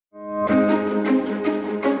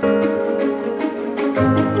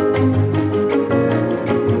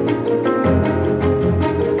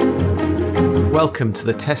Welcome to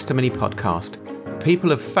the Testimony Podcast,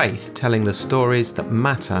 people of faith telling the stories that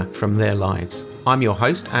matter from their lives. I'm your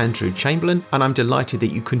host, Andrew Chamberlain, and I'm delighted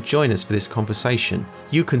that you can join us for this conversation.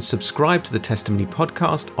 You can subscribe to the Testimony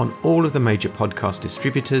Podcast on all of the major podcast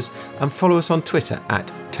distributors and follow us on Twitter at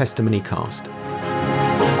TestimonyCast.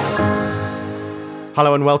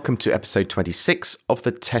 Hello and welcome to episode 26 of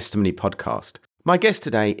the Testimony Podcast. My guest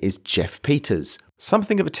today is Geoff Peters.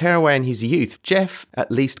 Something of a tearaway in his youth, Geoff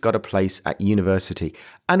at least got a place at university.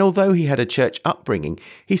 And although he had a church upbringing,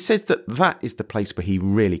 he says that is the place where he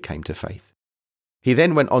really came to faith. He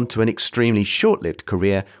then went on to an extremely short-lived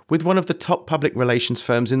career with one of the top public relations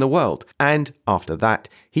firms in the world. And after that,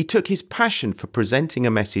 he took his passion for presenting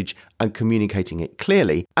a message and communicating it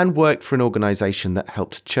clearly and worked for an organisation that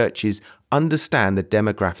helped churches understand the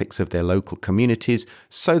demographics of their local communities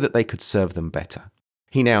so that they could serve them better.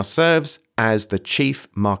 He now serves as the Chief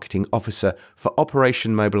Marketing Officer for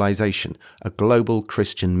Operation Mobilisation, a global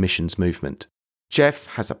Christian missions movement. Geoff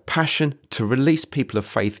has a passion to release people of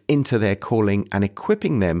faith into their calling and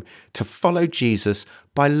equipping them to follow Jesus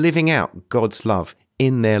by living out God's love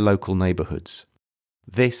in their local neighbourhoods.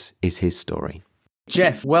 This is his story.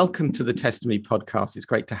 Geoff, welcome to the Testimony Podcast. It's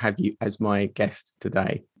great to have you as my guest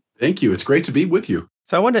today. Thank you. It's great to be with you.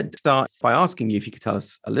 So I want to start by asking you if you could tell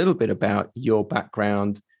us a little bit about your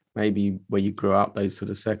background, maybe where you grew up, those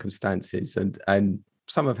sort of circumstances, and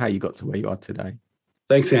some of how you got to where you are today.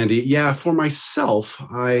 Thanks, Andy. Yeah, for myself,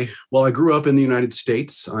 I grew up in the United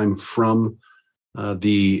States. I'm from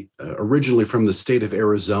originally from the state of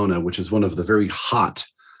Arizona, which is one of the very hot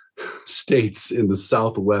states in the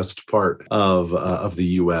southwest part of the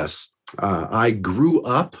U.S. I grew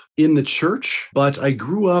up in the church, but I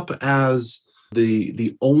grew up as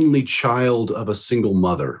the only child of a single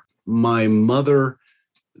mother. My mother,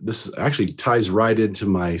 this actually ties right into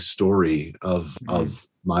my story of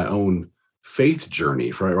my own faith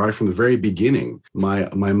journey, right from the very beginning. My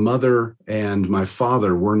mother and my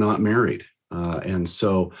father were not married. And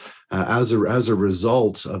so as a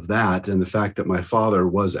result of that, and the fact that my father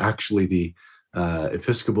was actually the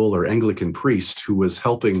Episcopal or Anglican priest who was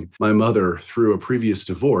helping my mother through a previous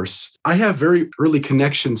divorce, I have very early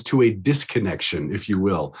connections to a disconnection, if you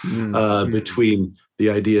will, between the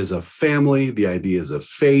ideas of family, the ideas of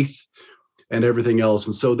faith, and everything else.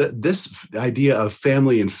 And so that this idea of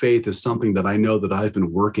family and faith is something that I know that I've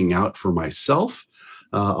been working out for myself,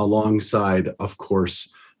 alongside, of course,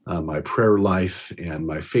 my prayer life and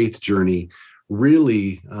my faith journey,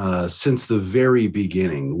 really since the very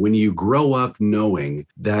beginning. When you grow up knowing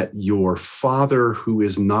that your father, who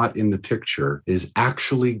is not in the picture, is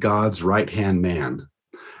actually God's right-hand man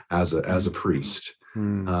as a priest,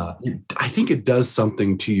 I think it does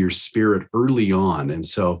something to your spirit early on. And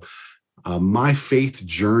so my faith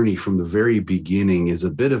journey from the very beginning is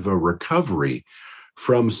a bit of a recovery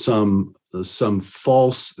from some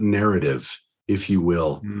false narrative, if you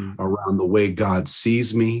will, around the way God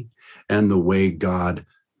sees me and the way God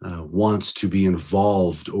wants to be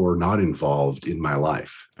involved or not involved in my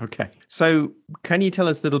life. Okay. So can you tell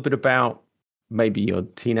us a little bit about maybe your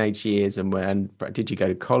teenage years and did you go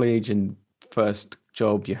to college and first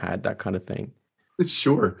job you had, that kind of thing?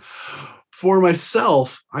 Sure. For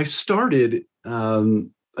myself, I started,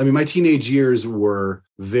 my teenage years were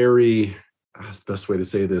very, that's the best way to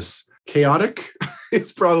say this, chaotic.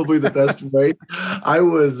 It's probably the best way. I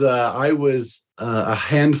was a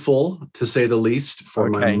handful, to say the least, for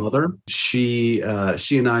my mother. She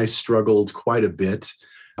and I struggled quite a bit.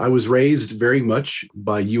 I was raised very much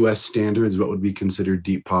by U.S. standards, what would be considered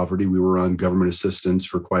deep poverty. We were on government assistance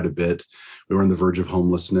for quite a bit. We were on the verge of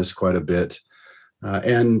homelessness quite a bit.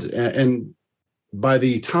 And by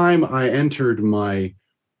the time I entered my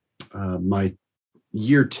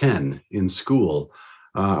year 10 in school,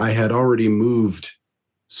 I had already moved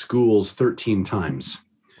schools 13 times.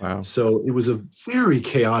 Wow. So it was a very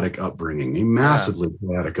chaotic upbringing, a massively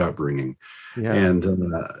chaotic upbringing. Yeah. And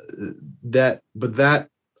that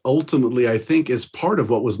ultimately, I think, is part of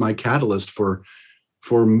what was my catalyst for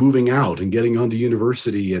moving out and getting onto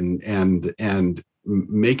university and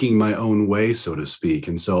making my own way, so to speak.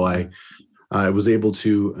 And so I was able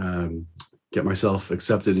to get myself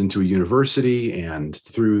accepted into a university, and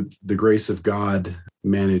through the grace of God,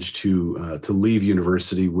 managed to leave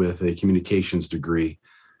university with a communications degree.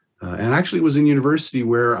 And actually it was in university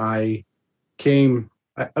where I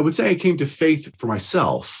would say I came to faith for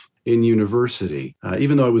myself in university.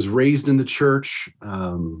 Even though I was raised in the church,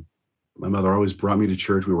 my mother always brought me to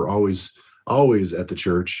church. We were always at the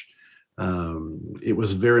church. It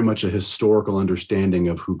was very much a historical understanding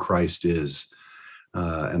of who Christ is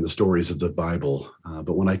and the stories of the Bible.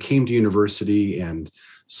 But when I came to university and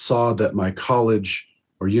saw that my college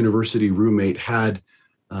or university roommate had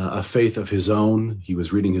a faith of his own. He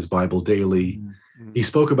was reading his Bible daily. Mm-hmm. He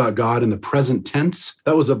spoke about God in the present tense.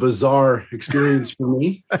 That was a bizarre experience for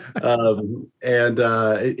me.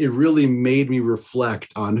 It really made me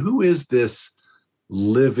reflect on who is this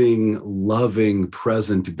living, loving,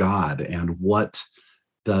 present God, and what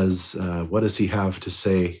does he have to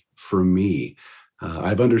say for me?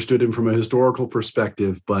 I've understood him from a historical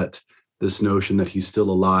perspective, but this notion that he's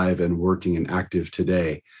still alive and working and active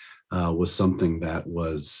today was something that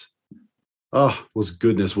was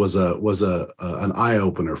goodness, was an eye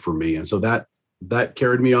opener for me. And so that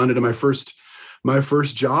carried me on into my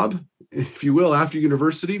first job, if you will, after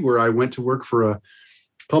university, where I went to work for a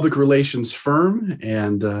public relations firm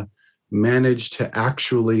and managed to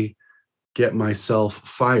actually get myself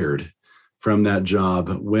fired from that job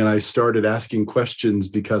when I started asking questions,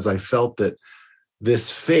 because I felt that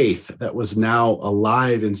this faith that was now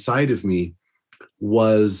alive inside of me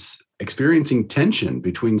was experiencing tension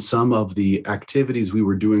between some of the activities we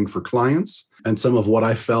were doing for clients and some of what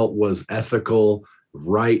I felt was ethical,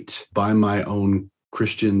 right by my own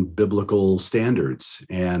Christian biblical standards.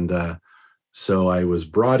 And so I was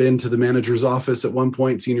brought into the manager's office at one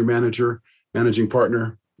point, senior manager, managing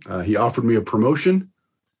partner. He offered me a promotion.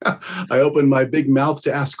 I opened my big mouth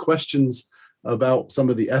to ask questions about some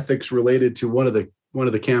of the ethics related to one of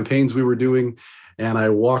the campaigns we were doing, and I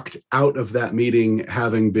walked out of that meeting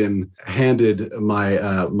having been handed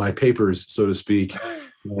my papers, so to speak.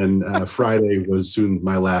 And Friday was soon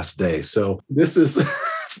my last day. So this is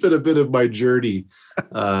it's been a bit of my journey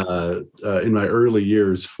in my early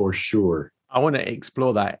years, for sure. I want to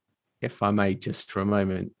explore that, if I may, just for a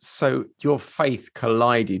moment. So your faith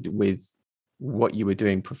collided with what you were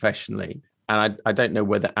doing professionally. And I don't know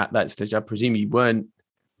whether at that stage, I presume you weren't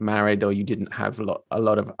married or you didn't have a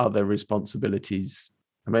lot of other responsibilities.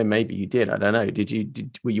 I mean, maybe you did. I don't know.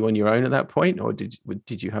 Were you on your own at that point, or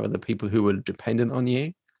did you have other people who were dependent on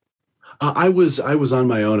you? I was on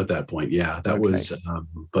my own at that point. Yeah, that okay. was,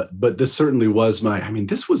 but this certainly was I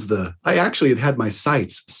actually had my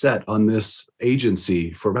sights set on this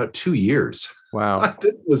agency for about 2 years. Wow.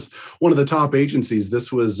 This was one of the top agencies.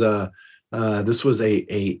 This was a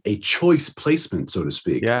choice placement, so to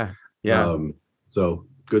speak. Yeah. Yeah. So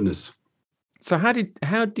goodness. So how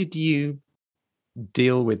did you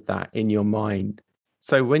deal with that in your mind?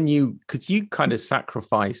 So because you kind of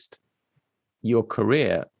sacrificed your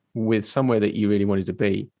career with somewhere that you really wanted to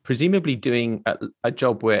be, presumably doing a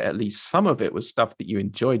job where at least some of it was stuff that you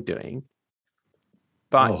enjoyed doing,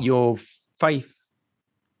 but your faith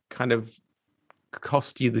kind of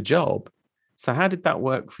cost you the job. So how did that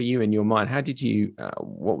work for you in your mind? How did you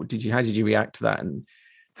react to that? And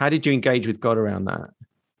how did you engage with God around that?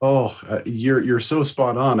 You're so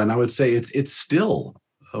spot on. And I would say it's still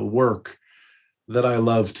a work that I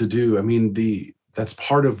love to do. I mean, that's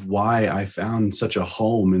part of why I found such a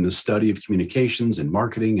home in the study of communications and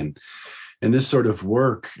marketing and this sort of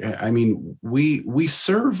work. I mean, we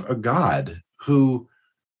serve a God who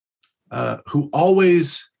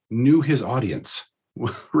always knew his audience,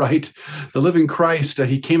 right? The living Christ,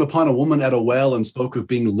 he came upon a woman at a well and spoke of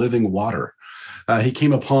being living water. He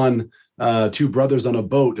came upon two brothers on a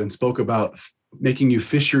boat and spoke about making you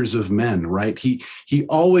fishers of men, right? He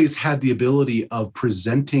always had the ability of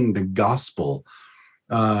presenting the gospel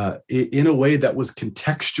in a way that was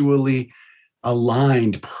contextually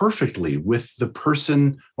aligned perfectly with the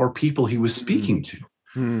person or people he was speaking to.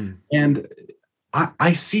 And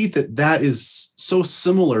I see that is so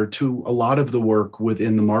similar to a lot of the work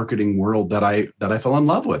within the marketing world that I fell in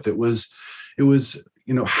love with. It was,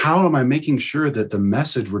 how am I making sure that the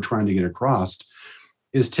message we're trying to get across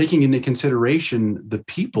is taking into consideration the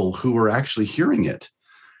people who are actually hearing it?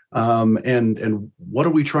 And what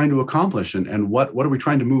are we trying to accomplish, and what are we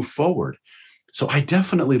trying to move forward? So I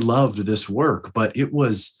definitely loved this work, but it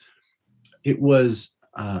was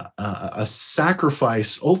a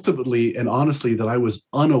sacrifice ultimately and honestly that I was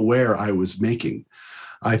unaware I was making.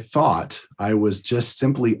 I thought I was just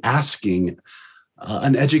simply asking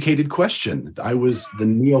an educated question. I was the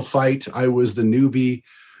neophyte. I was the newbie.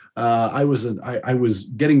 I was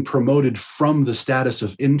getting promoted from the status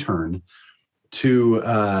of intern to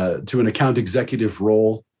an account executive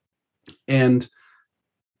role. And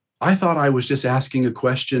I thought I was just asking a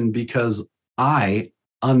question because I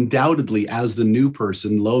undoubtedly, as the new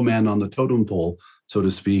person, low man on the totem pole, so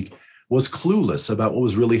to speak, was clueless about what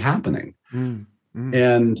was really happening.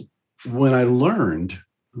 And when I learned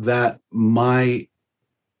that my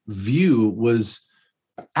view was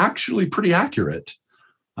actually pretty accurate,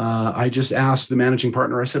 I just asked the managing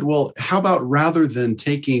partner, I said, well, how about rather than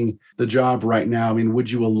taking the job right now, I mean, would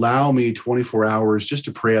you allow me 24 hours just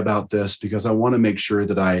to pray about this? Because I want to make sure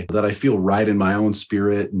that I feel right in my own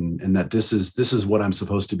spirit and that this is what I'm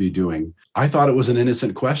supposed to be doing. I thought it was an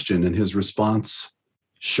innocent question, and his response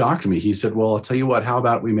shocked me. He said, well, I'll tell you what, how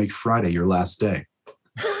about we make Friday your last day?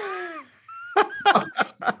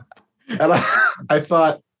 And I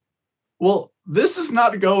thought, well, this is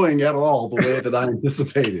not going at all the way that I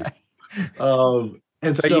anticipated. I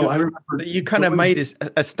remember you kind of made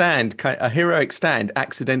a stand, a heroic stand,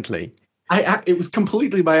 accidentally. It was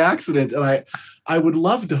completely by accident, and I would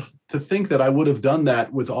love to think that I would have done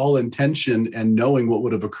that with all intention and knowing what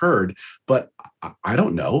would have occurred, but I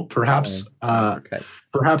don't know. Perhaps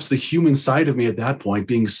the human side of me at that point,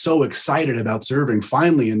 being so excited about serving,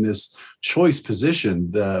 finally in this choice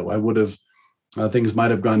position, I would have things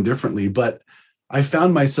might have gone differently. But I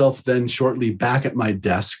found myself then shortly back at my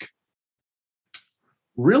desk,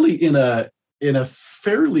 really in a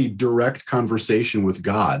fairly direct conversation with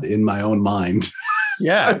God in my own mind.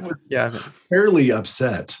 Yeah, fairly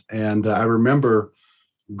upset. And I remember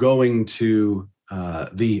going to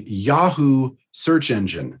the Yahoo search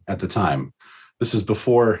engine at the time. This is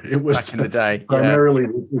before it was back in the day, primarily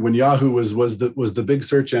when Yahoo was the big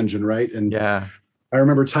search engine, right? And I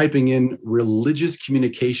remember typing in religious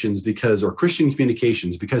communications or Christian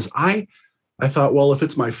communications, because I thought, well, if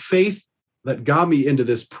it's my faith that got me into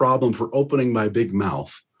this problem for opening my big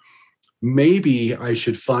mouth, maybe I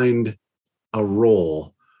should find a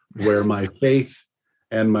role where my faith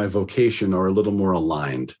and my vocation are a little more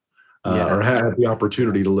aligned, or have the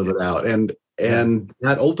opportunity to live it out. And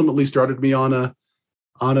that ultimately started me on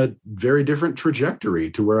a very different trajectory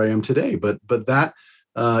to where I am today. But that,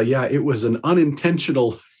 it was an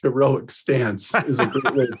unintentional heroic stance is a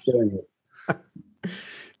great way of saying it.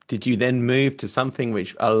 Did you then move to something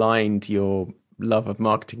which aligned your love of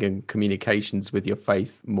marketing and communications with your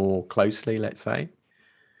faith more closely, let's say?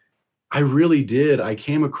 I really did. I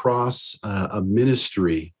came across a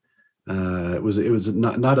ministry. It was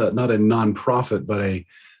not a nonprofit, but a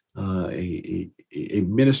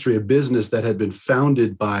ministry, a business that had been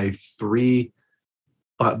founded by three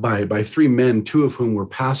men, two of whom were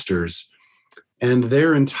pastors, and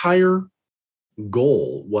their entire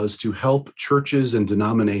goal was to help churches and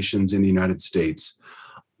denominations in the United States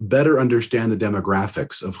better understand the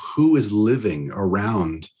demographics of who is living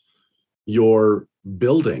around your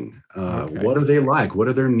building. What are they like? What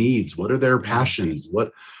are their needs? What are their passions?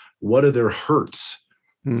 What are their hurts?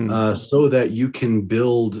 So that you can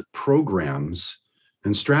build programs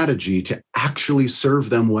and strategy to actually serve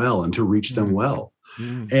them well and to reach them well.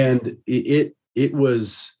 And it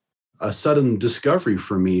was a sudden discovery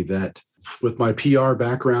for me that with my PR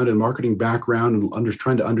background and marketing background and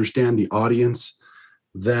trying to understand the audience,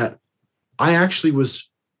 that I actually was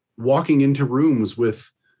walking into rooms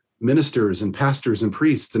with ministers and pastors and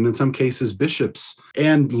priests, and in some cases bishops,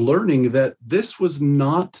 and learning that this was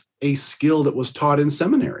not a skill that was taught in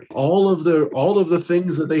seminary. All of the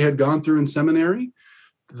things that they had gone through in seminary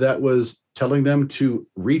that was telling them to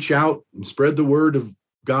reach out and spread the word of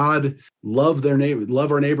God, love their neighbor,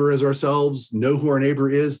 love our neighbor as ourselves, know who our neighbor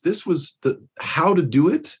is. This was how to do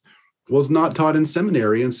it was not taught in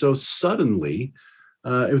seminary. And so suddenly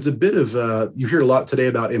it was a bit of, you hear a lot today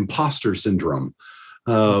about imposter syndrome.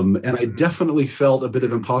 And I definitely felt a bit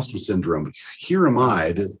of imposter syndrome. Here am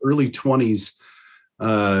I, this early 20s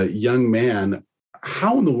young man.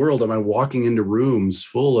 How in the world am I walking into rooms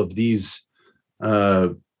full of these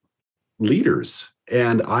leaders?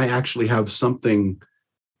 And I actually have something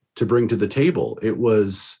to bring to the table. It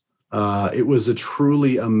was a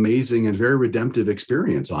truly amazing and very redemptive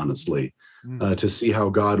experience, honestly, to see how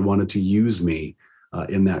God wanted to use me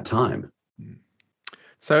in that time.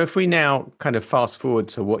 So if we now kind of fast forward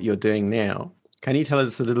to what you're doing now, can you tell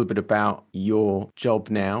us a little bit about your job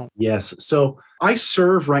now? Yes. So I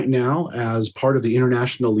serve right now as part of the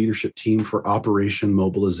international leadership team for Operation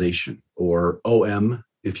Mobilisation, or OM,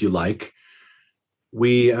 if you like.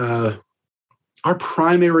 Our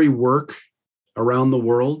primary work around the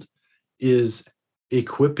world is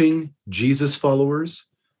equipping Jesus followers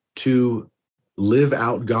to live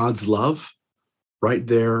out God's love right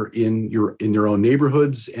there in their own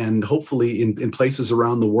neighborhoods, and hopefully in places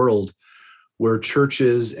around the world where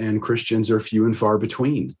churches and Christians are few and far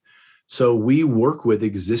between. So we work with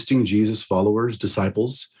existing Jesus followers,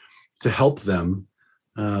 disciples, to help them,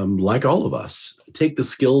 like all of us, take the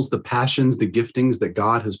skills, the passions, the giftings that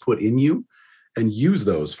God has put in you and use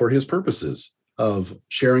those for his purposes of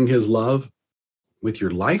sharing his love with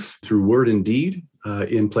your life through word and deed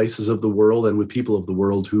in places of the world and with people of the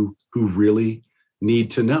world who really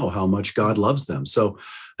need to know how much God loves them. So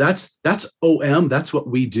that's OM. That's what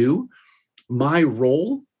we do. My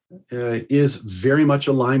role is very much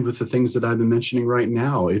aligned with the things that I've been mentioning right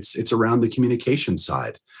now. It's around the communication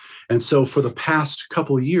side. And so for the past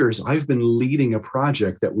couple of years, I've been leading a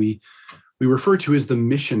project that we refer to as the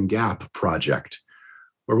Mission Gap Project,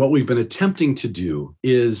 where what we've been attempting to do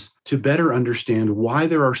is to better understand why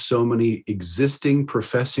there are so many existing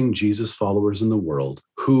professing Jesus followers in the world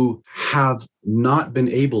who have not been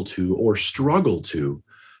able to or struggle to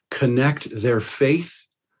connect their faith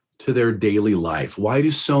to their daily life. Why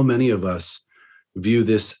do so many of us view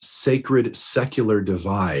this sacred secular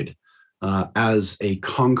divide as a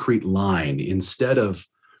concrete line instead of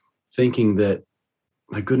thinking that,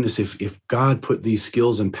 my goodness, if God put these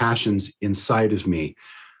skills and passions inside of me,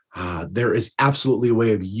 there is absolutely a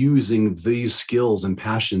way of using these skills and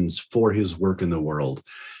passions for his work in the world,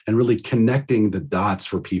 and really connecting the dots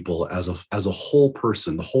for people as a whole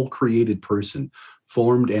person, the whole created person,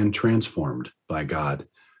 formed and transformed by God,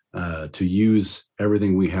 to use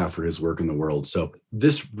everything we have for his work in the world. So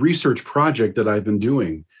this research project that I've been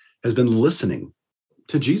doing has been listening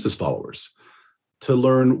to Jesus followers to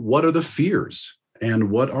learn what are the fears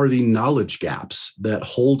and what are the knowledge gaps that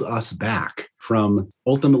hold us back from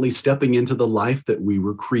ultimately stepping into the life that we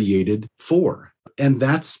were created for. And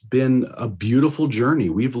that's been a beautiful journey.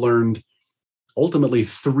 We've learned ultimately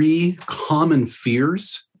 3 common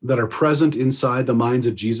fears that are present inside the minds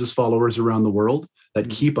of Jesus followers around the world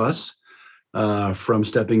that keep us from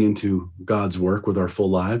stepping into God's work with our full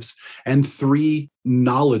lives, and 3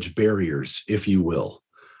 knowledge barriers, if you will,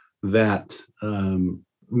 that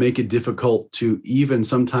make it difficult to even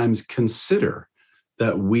sometimes consider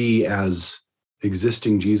that we as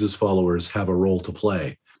existing Jesus followers have a role to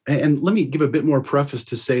play. And let me give a bit more preface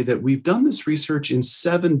to say that we've done this research in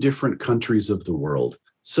 7 different countries of the world.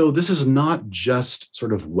 So this is not just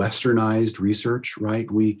sort of westernized research, right?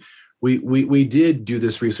 We did do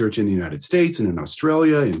this research in the United States and in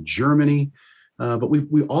Australia, in Germany, but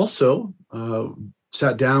we also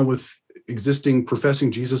sat down with existing professing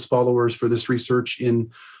Jesus followers for this research in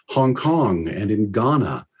Hong Kong and in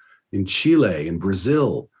Ghana, in Chile, in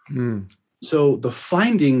Brazil. So the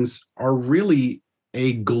findings are really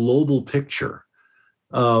a global picture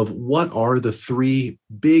of what are the 3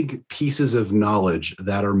 big pieces of knowledge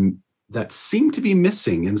that seem to be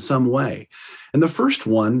missing in some way. And the first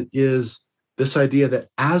one is this idea that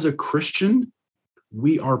as a Christian,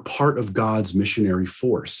 we are part of God's missionary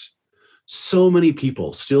force. So many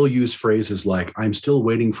people still use phrases like, I'm still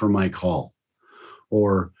waiting for my call.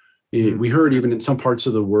 Or we heard even in some parts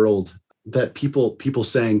of the world that people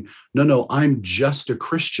saying, no, I'm just a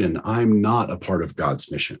Christian. I'm not a part of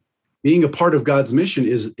God's mission. Being a part of God's mission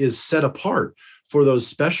is set apart for those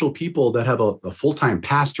special people that have a full-time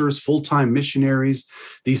pastors, full-time missionaries,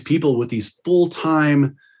 these people with these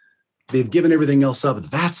full-time, they've given everything else up.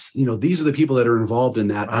 That's, these are the people that are involved in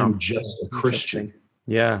that. Wow. I'm just a Christian.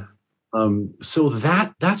 Yeah. So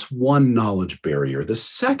that's one knowledge barrier. The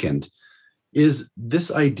second is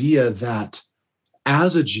this idea that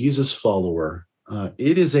as a Jesus follower,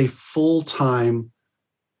 it is a full-time,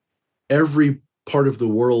 every part of the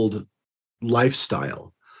world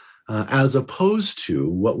lifestyle, as opposed to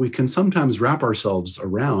what we can sometimes wrap ourselves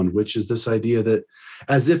around, which is this idea that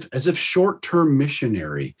as if short-term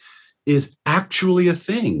missionary is actually a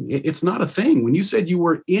thing. It's not a thing. When you said you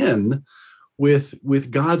were in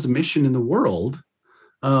with God's mission in the world,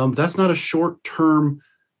 that's not a short-term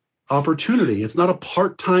opportunity. It's not a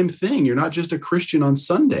part-time thing. You're not just a Christian on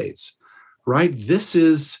Sundays, right? This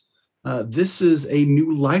is a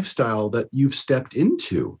new lifestyle that you've stepped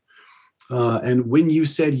into. And when you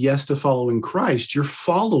said yes to following Christ, you're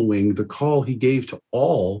following the call he gave to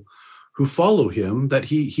all who follow him, that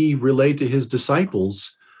he relayed to his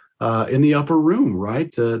disciples in the upper room,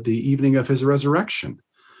 right? The evening of his resurrection,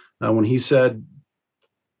 when he said,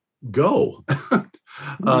 go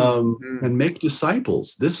and make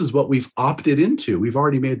disciples. This is what we've opted into. We've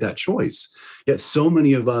already made that choice. Yet so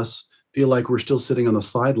many of us feel like we're still sitting on the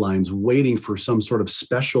sidelines waiting for some sort of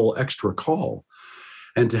special extra call.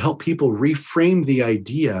 And to help people reframe the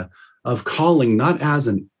idea of calling not as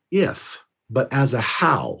an if, but as a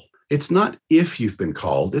how. It's not if you've been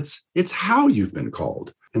called, it's how you've been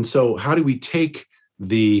called. And so how do we take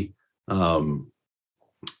the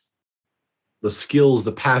skills,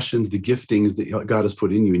 the passions, the giftings that God has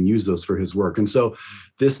put in you and use those for his work? And so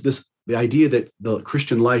the idea that the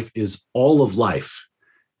Christian life is all of life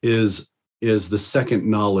is the second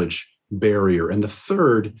knowledge barrier. And the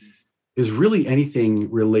third is really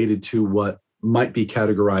anything related to what might be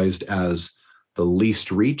categorized as the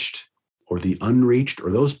least reached or the unreached,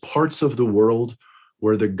 or those parts of the world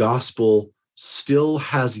where the gospel still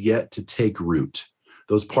has yet to take root.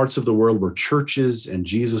 Those parts of the world where churches and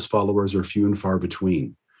Jesus followers are few and far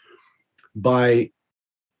between. By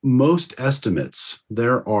most estimates,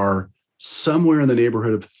 there are somewhere in the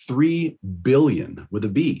neighborhood of 3 billion, with a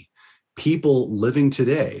B, people living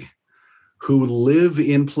today who live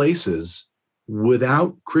in places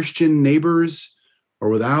without Christian neighbors or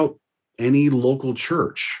without any local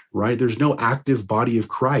church, right? There's no active body of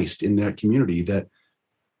Christ in that community that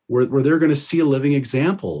where they're going to see a living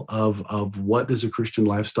example of what is a Christian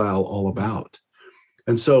lifestyle all about.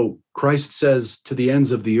 And so Christ says to the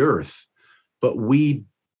ends of the earth, but we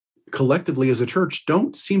collectively as a church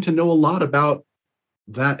don't seem to know a lot about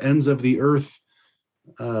that ends of the earth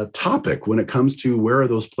topic when it comes to where are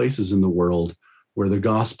those places in the world where the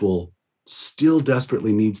gospel still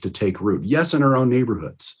desperately needs to take root. Yes, in our own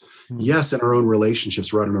neighborhoods. Yes, in our own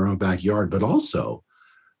relationships right in our own backyard, but also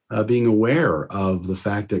being aware of the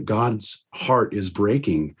fact that God's heart is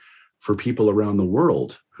breaking for people around the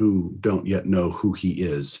world who don't yet know who he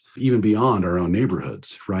is, even beyond our own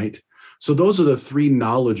neighborhoods, right? So those are the 3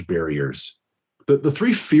 knowledge barriers. The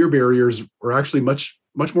 3 fear barriers are actually much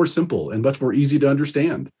more simple and much more easy to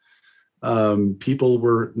understand. People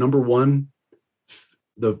were, number one,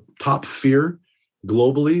 the top fear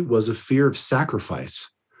globally was a fear of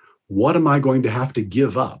sacrifice. What am I going to have to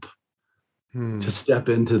give up to step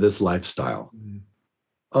into this lifestyle?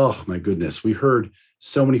 Oh, my goodness. We heard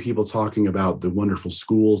so many people talking about the wonderful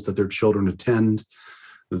schools that their children attend,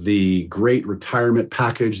 the great retirement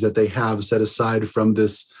package that they have set aside from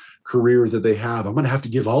this career that they have. I'm going to have to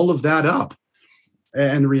give all of that up.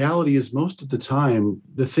 And the reality is, most of the time,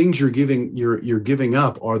 the things you're giving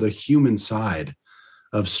up are the human side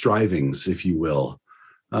of strivings, if you will.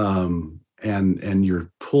 And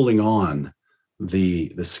you're pulling on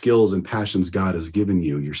the skills and passions God has given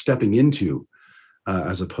you. You're stepping into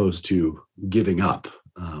as opposed to giving up.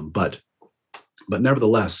 But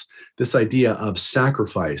nevertheless, this idea of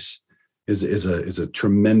sacrifice is a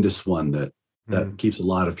tremendous one that keeps a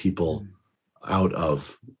lot of people out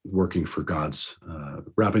of working for God's,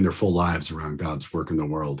 wrapping their full lives around God's work in the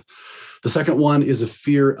world. The second one is a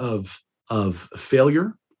fear of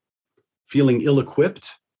failure, feeling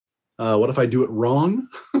ill-equipped. What if I do it wrong?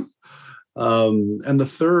 And the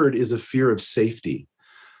third is a fear of safety,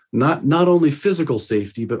 not only physical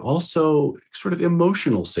safety, but also sort of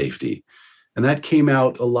emotional safety. And that came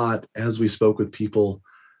out a lot as we spoke with people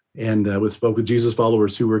and we spoke with Jesus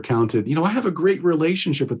followers who recounted, I have a great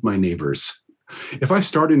relationship with my neighbors. If I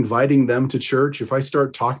start inviting them to church, if I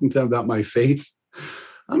start talking to them about my faith,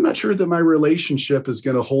 I'm not sure that my relationship is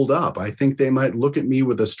going to hold up. I think they might look at me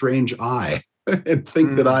with a strange eye and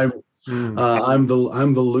think that I'm the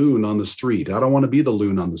loon on the street. I don't want to be the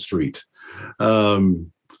loon on the street.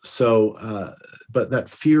 But that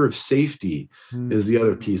fear of safety is the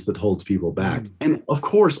other piece that holds people back. And of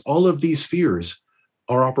course, all of these fears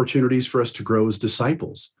are opportunities for us to grow as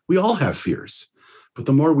disciples. We all have fears, but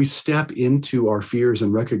the more we step into our fears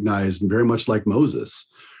and recognize, very much like Moses,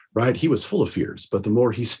 right? He was full of fears, but the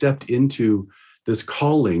more he stepped into this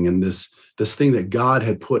calling and this thing that God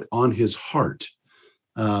had put on his heart,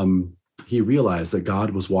 he realized that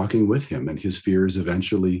God was walking with him, and his fears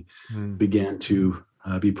eventually began to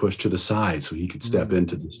be pushed to the side so he could step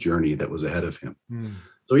into this journey that was ahead of him.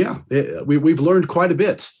 So we've learned quite a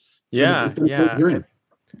bit. It's been a great journey.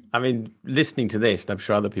 I mean, listening to this, and I'm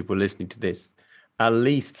sure other people listening to this, at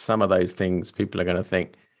least some of those things people are going to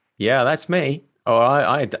think, yeah, that's me. Or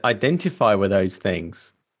I identify with those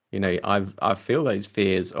things. I feel those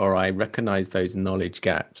fears, or I recognize those knowledge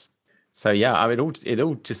gaps. So yeah, I mean, it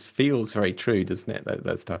all just feels very true, doesn't it?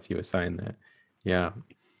 That stuff you were saying there. Yeah.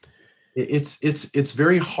 It's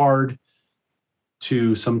very hard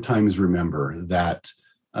to sometimes remember that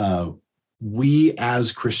we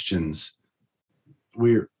as Christians,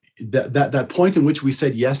 that point in which we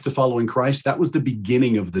said yes to following Christ, that was the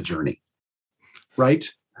beginning of the journey, right?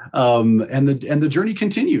 And the journey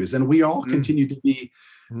continues, and we all continue to be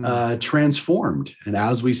transformed. And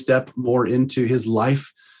as we step more into his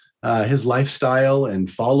lifestyle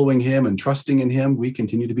and following him and trusting in him, we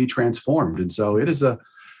continue to be transformed. And so it is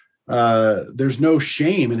there's no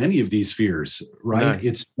shame in any of these fears, right?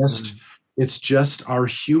 No. It's just our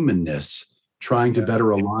humanness trying to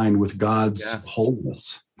better align with God's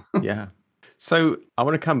wholeness. Yeah. So I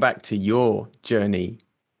want to come back to your journey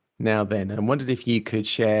now then, and wondered if you could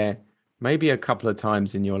share maybe a couple of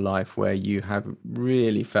times in your life where you have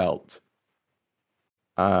really felt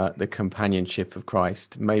the companionship of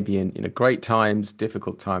Christ, maybe in great times,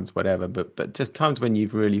 difficult times, whatever, but just times when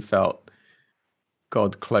you've really felt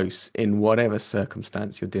God close in whatever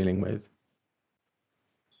circumstance you're dealing with.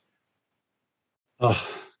 Oh,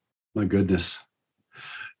 my goodness.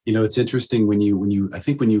 It's interesting I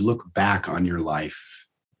think when you look back on your life,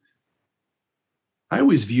 I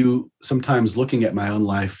always view sometimes looking at my own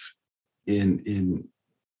life in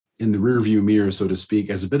the rearview mirror, so to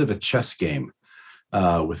speak, as a bit of a chess game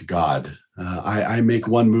with God. I make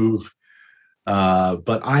one move,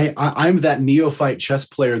 but I'm that neophyte chess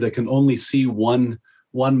player that can only see one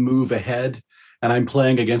move ahead, and I'm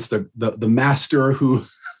playing against the master who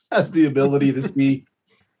has the ability to see,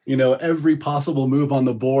 every possible move on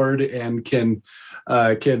the board and can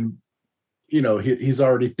he's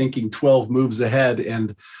already thinking 12 moves ahead,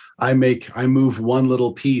 and I move one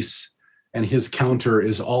little piece, and his counter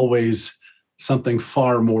is always something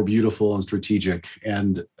far more beautiful and strategic.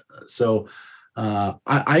 And so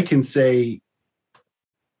I can say,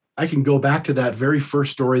 I can go back to that very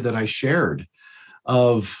first story that I shared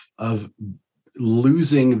of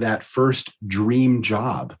losing that first dream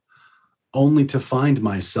job, only to find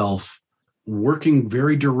myself working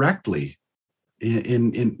very directly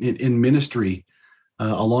in ministry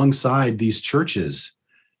alongside these churches,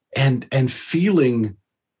 and feeling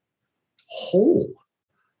whole,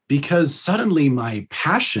 because suddenly my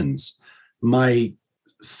passions, my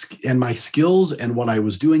skills and what I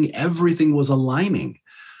was doing, everything was aligning.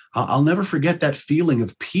 I'll never forget that feeling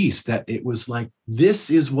of peace, that it was like, this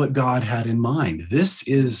is what God had in mind. This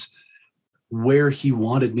is where he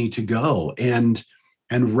wanted me to go, and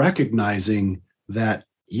recognizing that,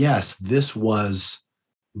 yes, this was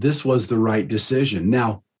the right decision.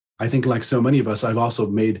 Now, I think, like so many of us, I've also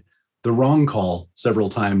made the wrong call several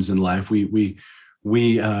times in life. We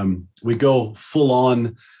go full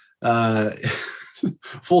on,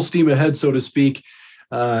 full steam ahead, so to speak,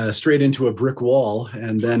 straight into a brick wall,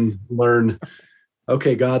 and then learn,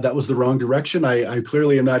 okay, God, that was the wrong direction. I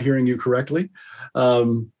clearly am not hearing you correctly.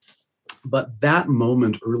 But that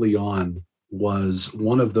moment early on was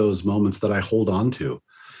one of those moments that I hold on to,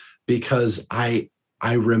 because I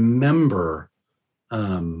remember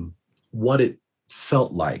what it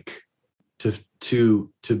felt like to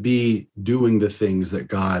be doing the things that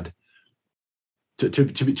God, to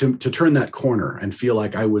turn that corner and feel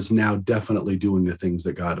like I was now definitely doing the things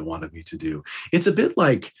that God wanted me to do. It's a bit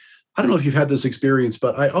like, I don't know if you've had this experience,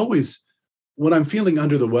 but I always, when I'm feeling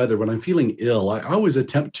under the weather, when I'm feeling ill, I always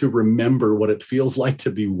attempt to remember what it feels like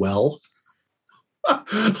to be well,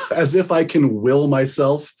 as if I can will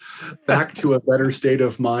myself back to a better state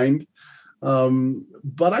of mind.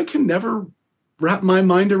 But I can never wrap my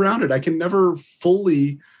mind around it. I can never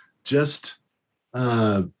fully just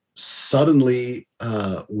suddenly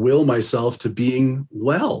will myself to being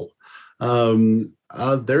well.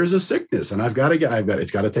 There's a sickness, and it's got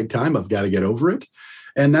to take time. I've got to get over it.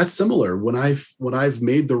 And that's similar. When I've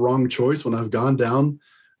made the wrong choice, when I've gone down,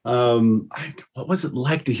 what was it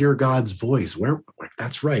like to hear God's voice?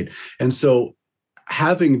 That's right. And so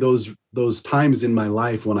having those times in my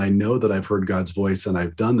life when I know that I've heard God's voice and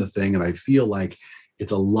I've done the thing and I feel like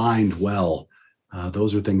it's aligned well,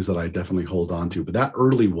 those are things that I definitely hold on to. But that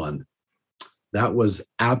early one, that was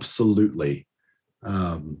absolutely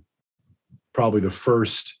probably the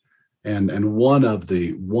first and one of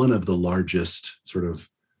the largest sort of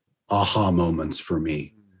aha moments for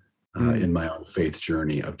me in my own faith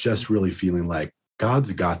journey, of just really feeling like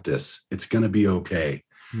God's got this. It's going to be okay.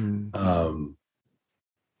 And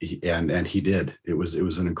he did. It was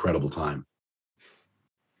an incredible time.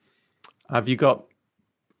 Have you got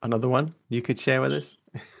another one you could share with us?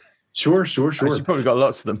 Sure. You probably got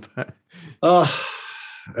lots of them. I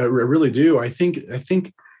really do. I think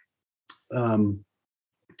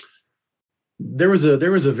there was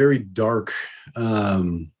a very dark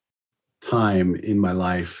time in my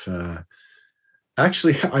life.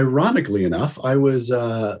 Actually, ironically enough, I was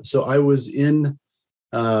in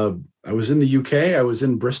the UK. I was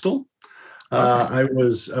in Bristol. Okay. I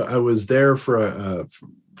was there for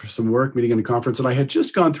some work, meeting in a conference, and I had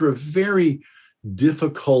just gone through a very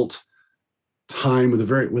difficult time with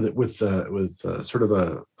sort of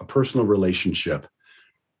a personal relationship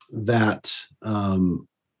that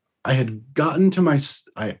I had gotten to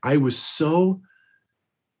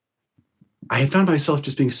I had found myself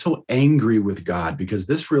just being so angry with God, because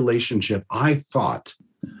this relationship, I thought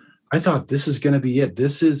this is going to be it.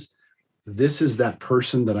 This is that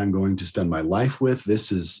person that I'm going to spend my life with.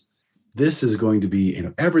 This is going to be,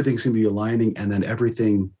 everything's going to be aligning. And then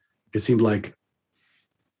everything, it seemed like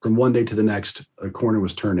from one day to the next, a corner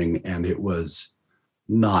was turning and it was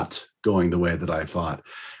not going the way that I thought.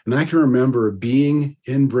 And I can remember being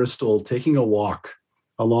in Bristol, taking a walk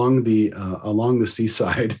along the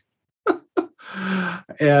seaside.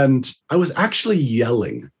 And I was actually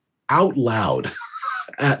yelling out loud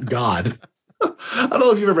at God I don't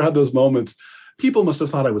know if you've ever had those moments. People must have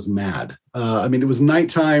thought I was mad. It was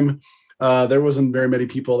nighttime. There wasn't very many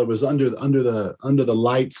people. It was under the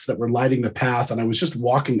lights that were lighting the path, and I was just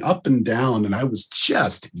walking up and down, and I was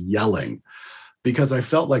just yelling because I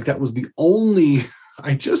felt like that was the only.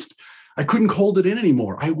 I couldn't hold it in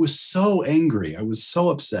anymore. I was so angry. I was so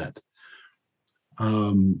upset.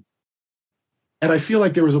 And I feel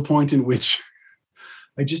like there was a point in which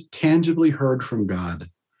I just tangibly heard from God.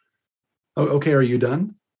 Oh, okay, are you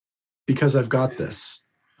done? Because I've got this.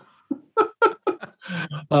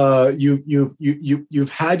 You've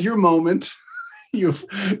had your moment.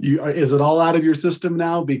 Is it all out of your system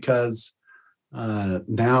now? Because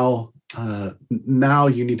now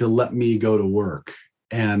you need to let me go to work.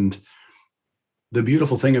 And the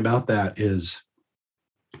beautiful thing about that is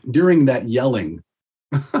during that yelling,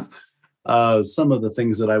 some of the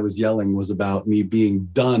things that I was yelling was about me being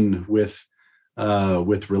done with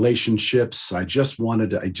relationships. I just wanted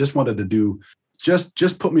to do,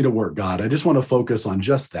 just put me to work, God. I just want to focus on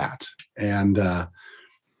just that. And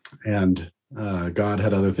God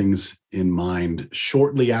had other things in mind.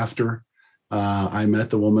 Shortly after, I met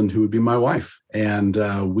the woman who would be my wife, and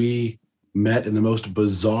we met in the most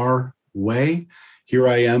bizarre way. Here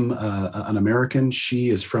I am, an American. She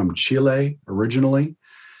is from Chile originally.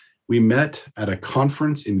 We met at a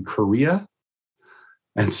conference in Korea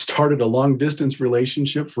and started a long distance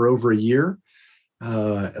relationship for over a year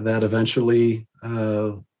that eventually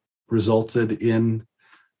resulted in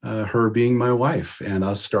her being my wife and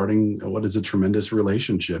us starting what is a tremendous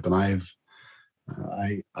relationship. And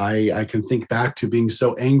I can think back to being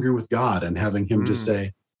so angry with God and having him just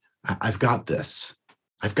say, I've got this.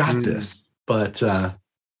 I've got this. But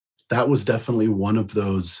that was definitely one of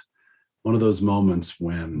those moments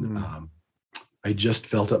when I just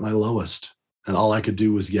felt at my lowest, and all I could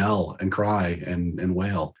do was yell and cry and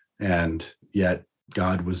wail. And yet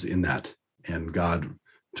God was in that, and God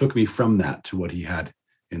took me from that to what he had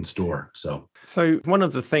in store. So one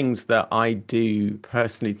of the things that I do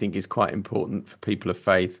personally think is quite important for people of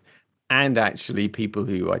faith, and actually people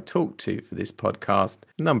who I talk to for this podcast,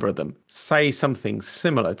 a number of them say something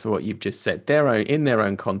similar to what you've just said, in their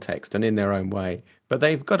own context and in their own way, but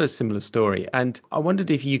they've got a similar story. And I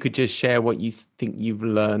wondered if you could just share what you think you've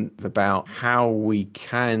learned about how we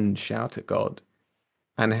can shout at God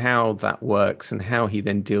and how that works and how he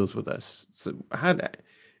then deals with us. So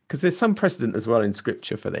because there's some precedent as well in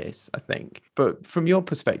scripture for this, I think. But from your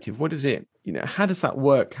perspective, what is it? How does that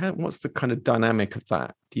work? What's the kind of dynamic of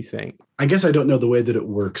that, do you think? I guess I don't know the way that it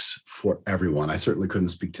works for everyone. I certainly couldn't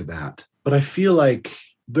speak to that. But I feel like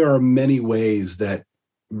there are many ways that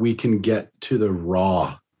we can get to the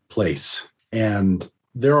raw place. And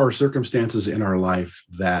there are circumstances in our life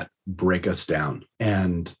that break us down.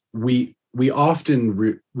 And we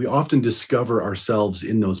often discover ourselves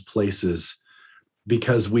in those places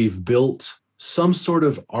because we've built some sort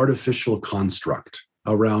of artificial construct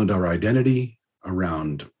around our identity,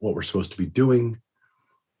 around what we're supposed to be doing.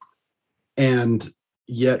 And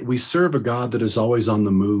yet we serve a God that is always on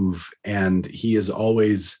the move, and he is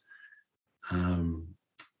always,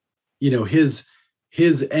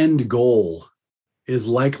 his end goal is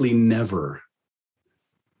likely never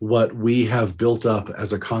what we have built up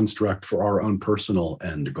as a construct for our own personal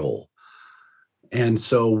end goal. And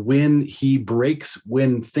so when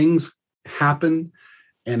things happen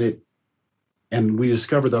and we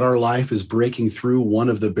discover that our life is breaking through one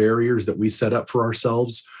of the barriers that we set up for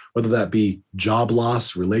ourselves, whether that be job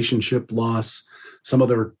loss, relationship loss, some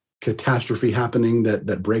other catastrophe happening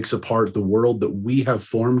that breaks apart the world that we have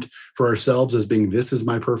formed for ourselves as being, this is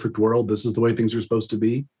my perfect world, this is the way things are supposed to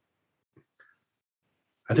be.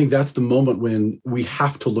 I think that's the moment when we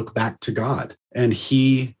have to look back to God, and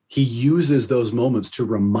he uses those moments to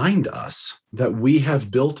remind us that we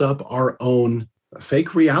have built up our own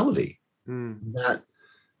fake reality that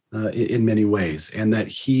in many ways, and that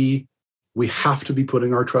we have to be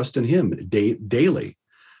putting our trust in him daily.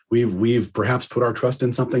 We've perhaps put our trust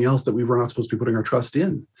in something else that we were not supposed to be putting our trust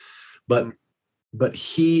in, but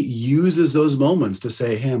he uses those moments to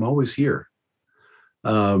say, hey, I'm always here.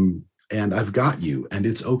 And I've got you, and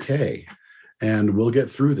it's okay. And we'll get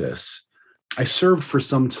through this. I served for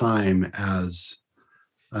some time as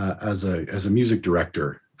a music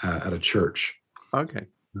director at a church. Okay.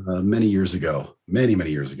 Many years ago.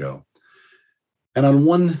 And on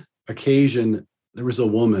one occasion, there was a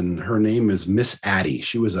woman, her name is Miss Addie.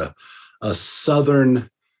 She was a Southern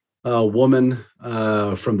woman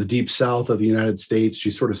from the deep South of the United States.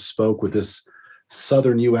 She sort of spoke with this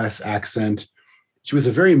Southern U.S. accent. She was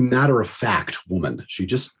a very matter-of-fact woman. She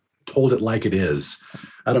just told it like it is.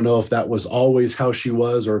 I don't know if that was always how she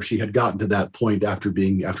was or if she had gotten to that point after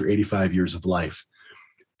 85 years of life.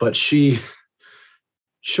 But she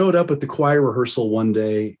showed up at the choir rehearsal one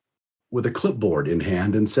day with a clipboard in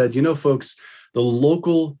hand and said, folks, the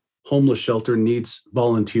local homeless shelter needs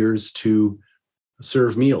volunteers to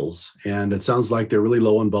serve meals. And it sounds like they're really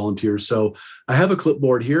low on volunteers. So I have a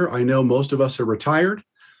clipboard here. I know most of us are retired.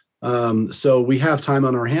 So we have time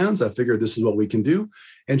on our hands. I figured this is what we can do.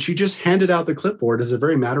 And she just handed out the clipboard as a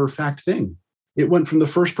very matter-of-fact thing. It went from the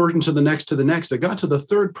first person to the next to the next. It got to the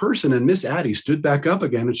third person, and Miss Addie stood back up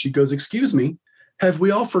again, and she goes, "Excuse me, have we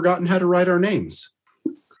all forgotten how to write our names?"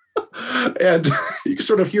 And you can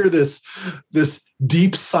sort of hear this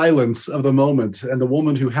deep silence of the moment. And the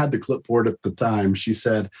woman who had the clipboard at the time, she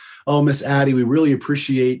said, "Oh, Miss Addie, we really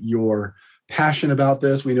appreciate your passion about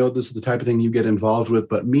this. We know this is the type of thing you get involved with,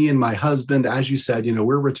 but me and my husband, as you said,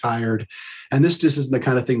 we're retired, and this just isn't the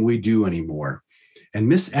kind of thing we do anymore." And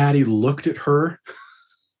Miss Addie looked at her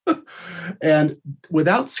and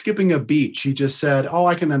without skipping a beat, she just said, "Oh,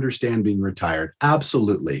 I can understand being retired.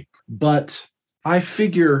 Absolutely. But I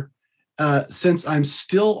figure since I'm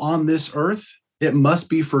still on this earth, it must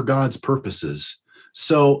be for God's purposes."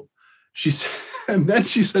 So she said, and then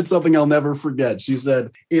she said something I'll never forget. She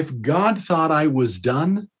said, "If God thought I was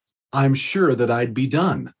done, I'm sure that I'd be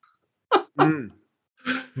done."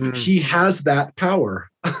 He has that power.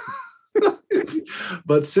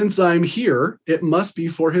 But since I'm here, it must be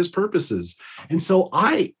for his purposes. And so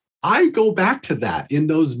I go back to that in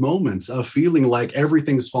those moments of feeling like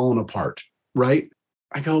everything's fallen apart, right?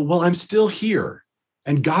 I go, well, I'm still here.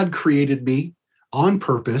 And God created me on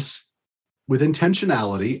purpose with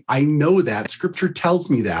intentionality. I know that. Scripture tells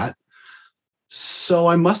me that. So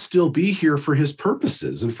I must still be here for his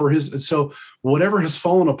purposes and for his. So whatever has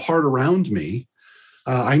fallen apart around me,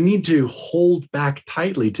 I need to hold back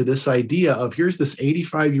tightly to this idea of here's this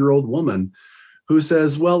 85-year-old woman who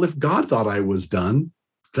says, well, if God thought I was done,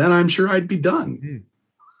 then I'm sure I'd be done.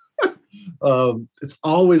 It's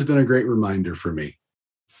always been a great reminder for me.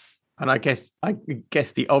 And I guess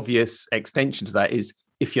the obvious extension to that is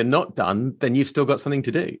if you're not done, then you've still got something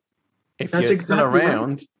to do. If That's you're exactly still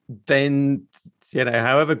around, right. Then,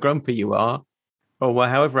 however grumpy you are, or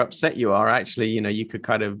however upset you are, actually, you could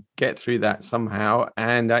kind of get through that somehow.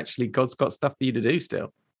 And actually, God's got stuff for you to do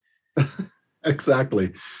still.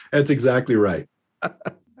 Exactly. That's exactly right.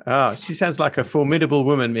 Oh, she sounds like a formidable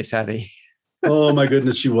woman, Miss Addie. Oh, my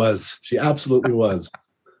goodness, she was. She absolutely was.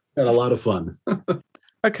 Had a lot of fun.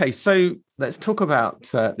 Okay, so let's talk about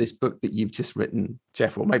this book that you've just written,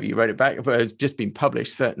 Geoff, or maybe you wrote it back, but it's just been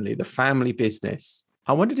published, certainly, The Family Business.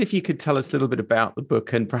 I wondered if you could tell us a little bit about the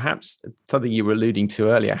book and perhaps something you were alluding to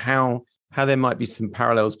earlier, how there might be some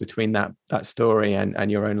parallels between that story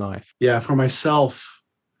and your own life. Yeah, for myself,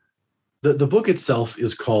 the book itself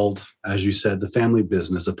is called, as you said, The Family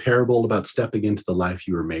Business, a parable about stepping into the life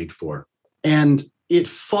you were made for. And it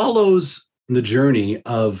follows the journey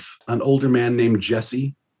of an older man named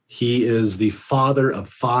Jesse. He is the father of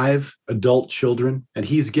 5 adult children, and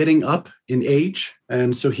he's getting up in age.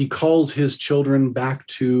 And so he calls his children back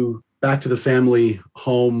to the family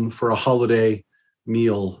home for a holiday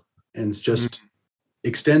meal and just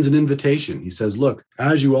extends an invitation. He says, look,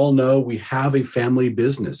 as you all know, we have a family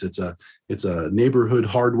business. It's a neighborhood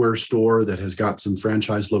hardware store that has got some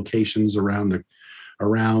franchise locations around.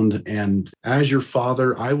 And as your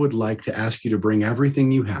father, I would like to ask you to bring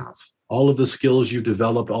everything you have, all of the skills you've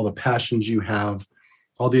developed, all the passions you have,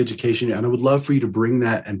 all the education, and I would love for you to bring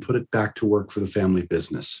that and put it back to work for the family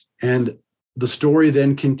business. And the story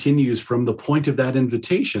then continues from the point of that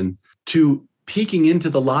invitation to peeking into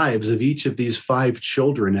the lives of each of these 5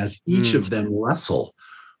 children as each of them wrestle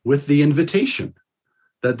with the invitation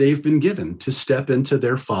that they've been given to step into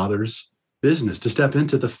their father's business, to step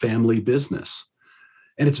into the family business.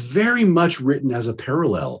 And it's very much written as a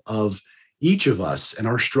parallel of each of us and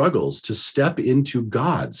our struggles to step into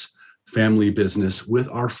God's family business with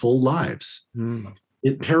our full lives.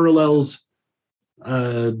 It parallels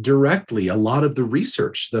directly a lot of the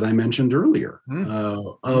research that I mentioned earlier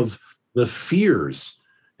of the fears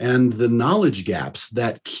and the knowledge gaps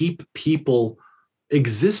that keep people,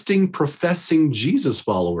 existing, professing Jesus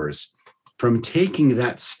followers, from taking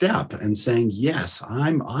that step and saying, yes,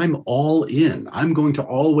 I'm all in. I'm going to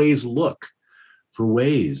always look for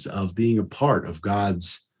ways of being a part of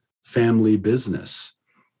God's family business.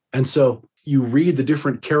 And so you read the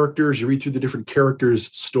different characters, you read through the different characters'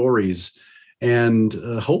 stories, and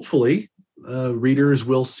hopefully readers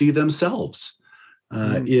will see themselves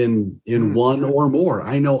in one or more.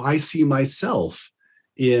 I know I see myself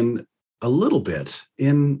in a little bit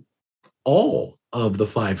in all of the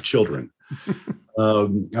 5 children.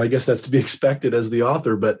 I guess that's to be expected as the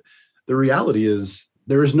author, but the reality is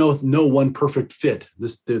there is no one perfect fit.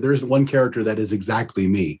 There isn't one character that is exactly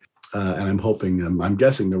me. And I'm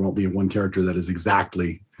guessing there won't be one character that is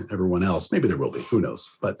exactly everyone else. Maybe there will be, who knows?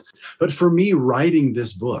 But for me, writing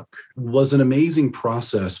this book was an amazing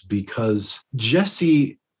process because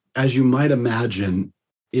Jesse, as you might imagine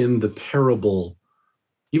in the parable,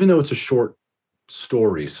 even though it's a short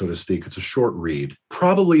story, so to speak, it's a short read,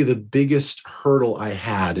 probably the biggest hurdle I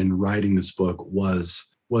had in writing this book was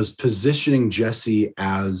positioning Jesse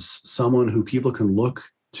as someone who people can look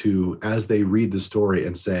to as they read the story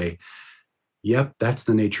and say, yep, that's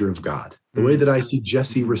the nature of God. The way that I see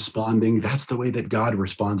Jesse responding, that's the way that God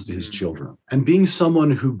responds to his children. And being someone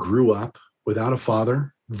who grew up without a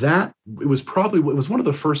father, it was one of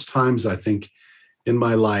the first times, I think, in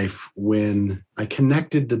my life when I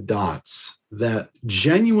connected the dots that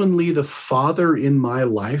genuinely the father in my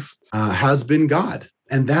life has been God.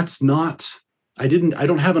 And that's not, I don't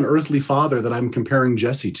have an earthly father that I'm comparing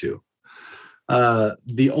Jesse to.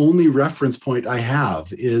 The only reference point I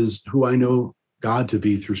have is who I know God to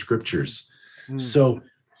be through scriptures. So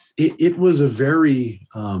it was a very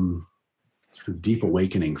sort of deep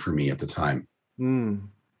awakening for me at the time.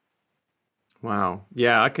 Wow.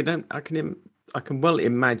 Yeah, I can well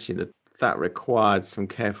imagine that required some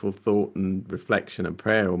careful thought and reflection and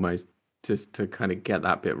prayer almost just to kind of get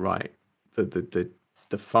that bit right.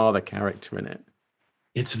 The father character in it.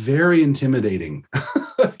 It's very intimidating.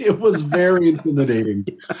 It was very intimidating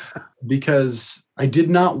because I did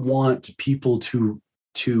not want people to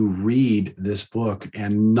read this book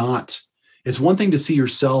and not. It's one thing to see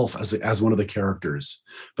yourself as one of the characters,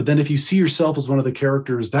 but then if you see yourself as one of the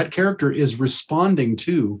characters, that character is responding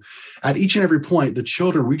to, at each and every point, the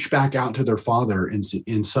children reach back out to their father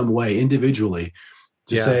in some way individually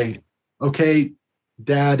to say, okay,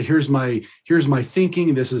 Dad, here's my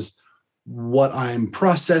thinking. This is what I'm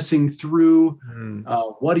processing through.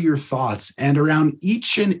 What are your thoughts? And around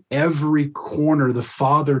each and every corner, the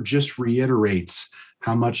father just reiterates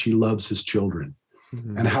how much he loves his children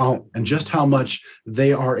and just how much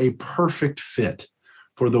they are a perfect fit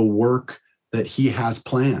for the work that he has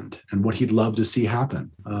planned and what he'd love to see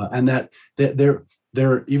happen. And that they're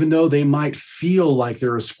even though they might feel like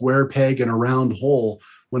they're a square peg in a round hole,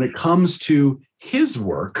 when it comes to his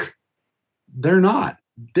work, they're not.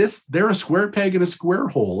 They're a square peg in a square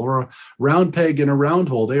hole or a round peg in a round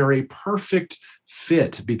hole. They are a perfect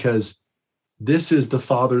fit because this is the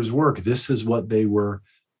Father's work. This is what they were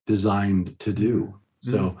designed to do.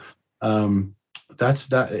 So that's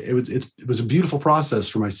that. It was a beautiful process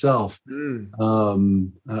for myself.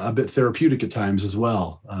 A bit therapeutic at times as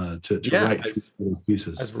well to write those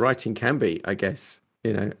pieces. As writing can be, I guess.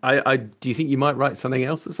 You know, I do you think you might write something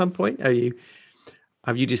else at some point?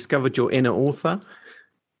 Have you discovered your inner author?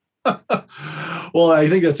 Well, I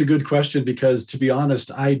think that's a good question because, to be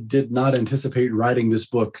honest, I did not anticipate writing this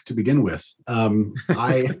book to begin with.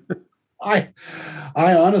 I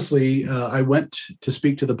honestly, I went to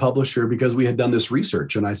speak to the publisher because we had done this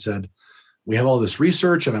research, and I said, we have all this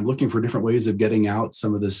research, and I'm looking for different ways of getting out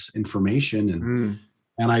some of this information,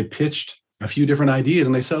 and I pitched a few different ideas,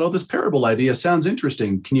 and they said, "Oh, this parable idea sounds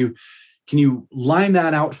interesting. Can you line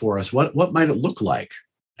that out for us? What might it look like?"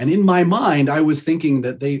 And in my mind, I was thinking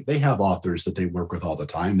that they have authors that they work with all the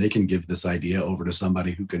time. They can give this idea over to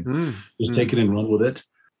somebody who can just take it and run with it.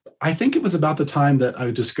 I think it was about the time that I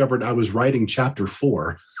discovered I was writing chapter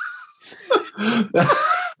 4.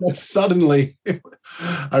 that suddenly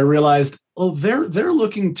I realized, oh, they're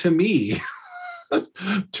looking to me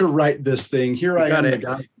to write this thing. Here I am, the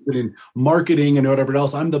guy in marketing and whatever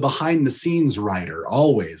else. I'm the behind the scenes writer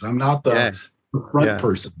always. I'm not the front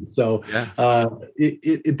person. So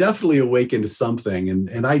it definitely awakened something.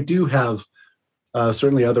 And I do have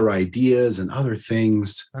certainly other ideas and other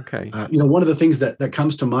things. Okay. One of the things that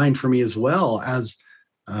comes to mind for me as well as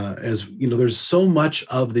there's so much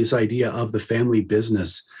of this idea of the family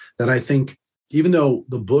business that I think, even though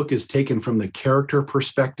the book is taken from the character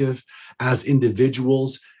perspective as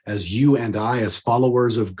individuals, as you and I, as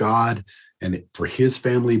followers of God, and for his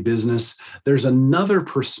family business, there's another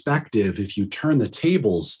perspective, if you turn the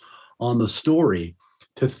tables on the story,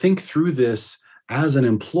 to think through this as an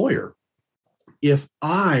employer. If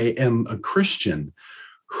I am a Christian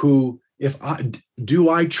do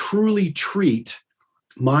I truly treat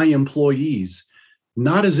my employees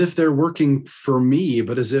not as if they're working for me,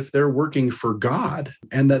 but as if they're working for God,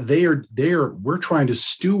 and that we're trying to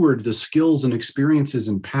steward the skills and experiences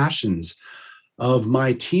and passions of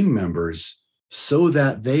my team members so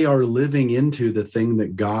that they are living into the thing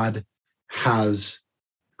that God has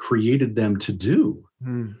created them to do.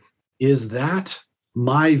 Is that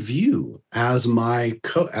my view as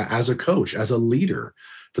as a coach, as a leader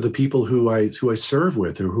for the people who I serve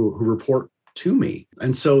with, or who report to me?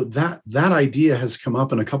 And so that idea has come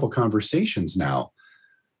up in a couple conversations now,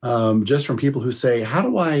 just from people who say, how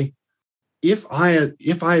do I, if I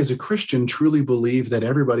as a Christian truly believe that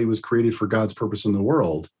everybody was created for God's purpose in the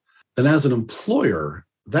world, then as an employer,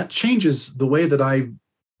 that changes the way that I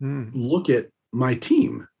look at my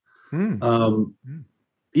team.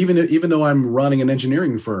 Even though I'm running an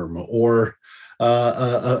engineering firm, or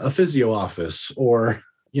a physio office, or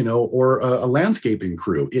a landscaping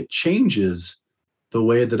crew, it changes the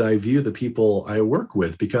way that I view the people I work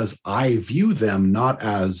with, because I view them not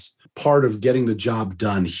as part of getting the job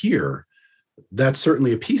done here. That's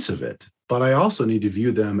certainly a piece of it, but I also need to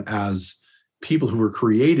view them as people who were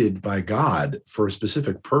created by God for a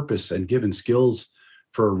specific purpose and given skills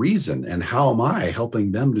for a reason. And how am I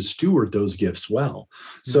helping them to steward those gifts well?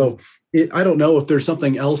 So I don't know if there's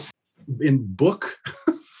something else in book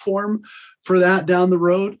form for that down the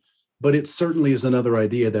road, but it certainly is another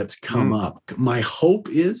idea that's come up. My hope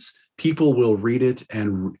is people will read it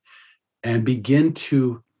and begin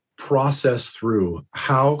to process through,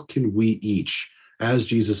 how can we each, as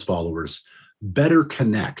Jesus followers, better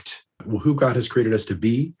connect who God has created us to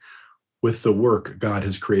be with the work God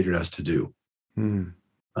has created us to do. And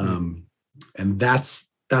that's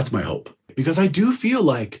my hope, because I do feel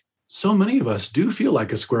like so many of us do feel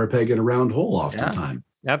like a square peg in a round hole oftentimes.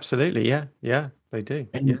 Yeah, absolutely. Yeah, they do.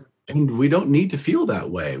 And we don't need to feel that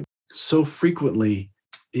way. So frequently,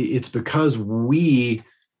 it's because we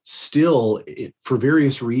still, for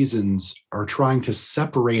various reasons, are trying to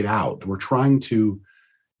separate out. We're trying to,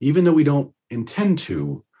 even though we don't intend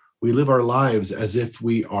to, we live our lives as if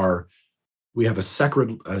we have a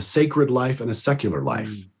sacred life and a secular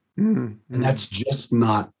life. And that's just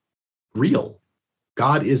not real.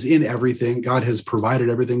 God is in everything. God has provided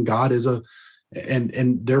everything. God is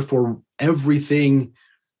and therefore everything,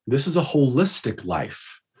 this is a holistic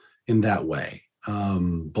life in that way.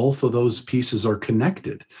 Both of those pieces are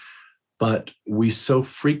connected, but we so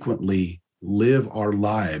frequently live our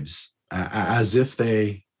lives as if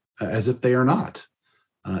they are not.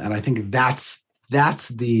 And I think that's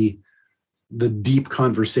the deep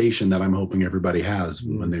conversation that I'm hoping everybody has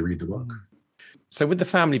when they read the book. So with the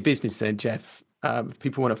family business then, Geoff, if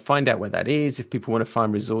people want to find out where that is, if people want to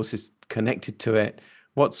find resources connected to it,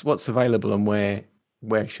 what's available, and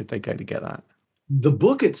where should they go to get that? The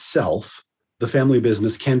book itself, The Family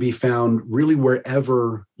Business, can be found really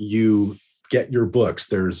wherever you get your books.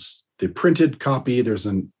 There's the printed copy, there's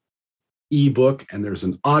an ebook, and there's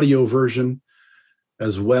an audio version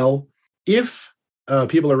as well. If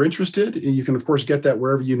people are interested, you can, of course, get that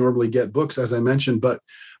wherever you normally get books, as I mentioned, but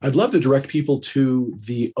I'd love to direct people to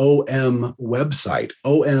the OM website,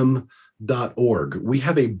 om.org. We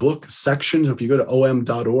have a book section. So if you go to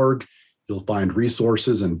om.org, you'll find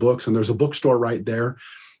resources and books, and there's a bookstore right there.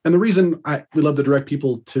 And the reason we love to direct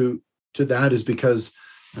people to that is because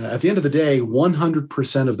at the end of the day,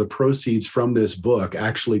 100% of the proceeds from this book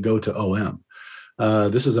actually go to OM.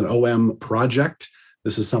 This is an OM project.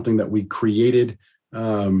 This is something that we created,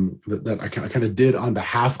 that I kind of did on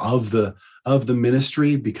behalf of the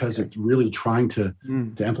ministry, because it's really trying to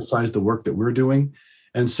emphasize the work that we're doing.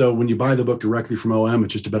 And so when you buy the book directly from OM,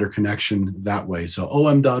 it's just a better connection that way. So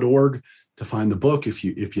om.org to find the book if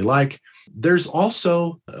you like. There's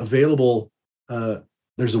also available,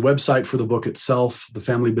 there's a website for the book itself,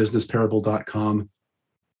 thefamilybusinessparable.com,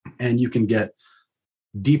 and you can get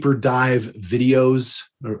deeper dive videos.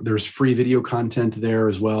 There's free video content there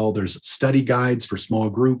as well. There's study guides for small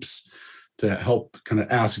groups to help kind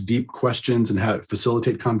of ask deep questions and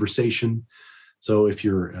facilitate conversation. So if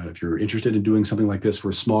you're interested in doing something like this for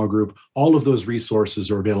a small group, all of those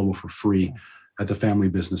resources are available for free at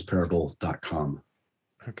thefamilybusinessparable.com.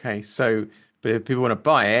 Okay, so but if people want to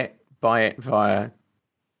buy it via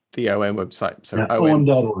the OM website. So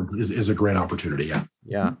om.org is a great opportunity. Yeah.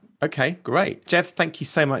 Yeah. Okay, great. Geoff, thank you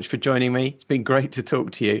so much for joining me. It's been great to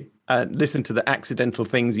talk to you. Listen to the accidental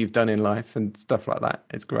things you've done in life and stuff like that.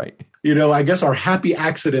 It's great. I guess our happy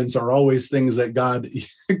accidents are always things that God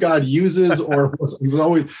uses, or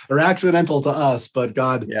are accidental to us, but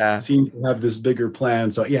God seems to have this bigger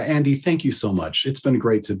plan. So Andy, thank you so much. It's been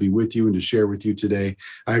great to be with you and to share with you today.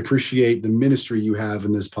 I appreciate the ministry you have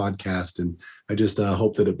in this podcast, and I just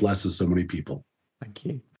hope that it blesses so many people. Thank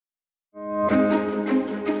you.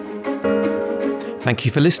 Thank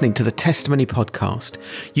you for listening to the Testimony Podcast.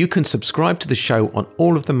 You can subscribe to the show on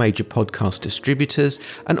all of the major podcast distributors,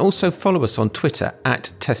 and also follow us on Twitter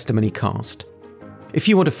 @TestimonyCast. If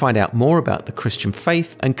you want to find out more about the Christian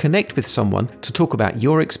faith and connect with someone to talk about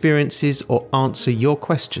your experiences or answer your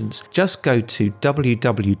questions, just go to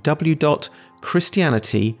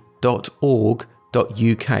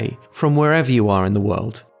www.christianity.org.uk from wherever you are in the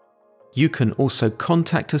world. You can also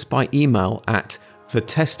contact us by email at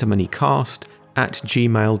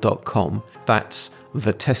thetestimonycast@gmail.com. That's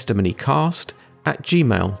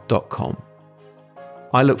thetestimonycast@gmail.com.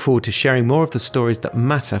 I look forward to sharing more of the stories that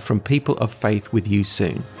matter from people of faith with you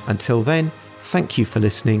soon. Until then, thank you for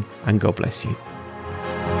listening and God bless you.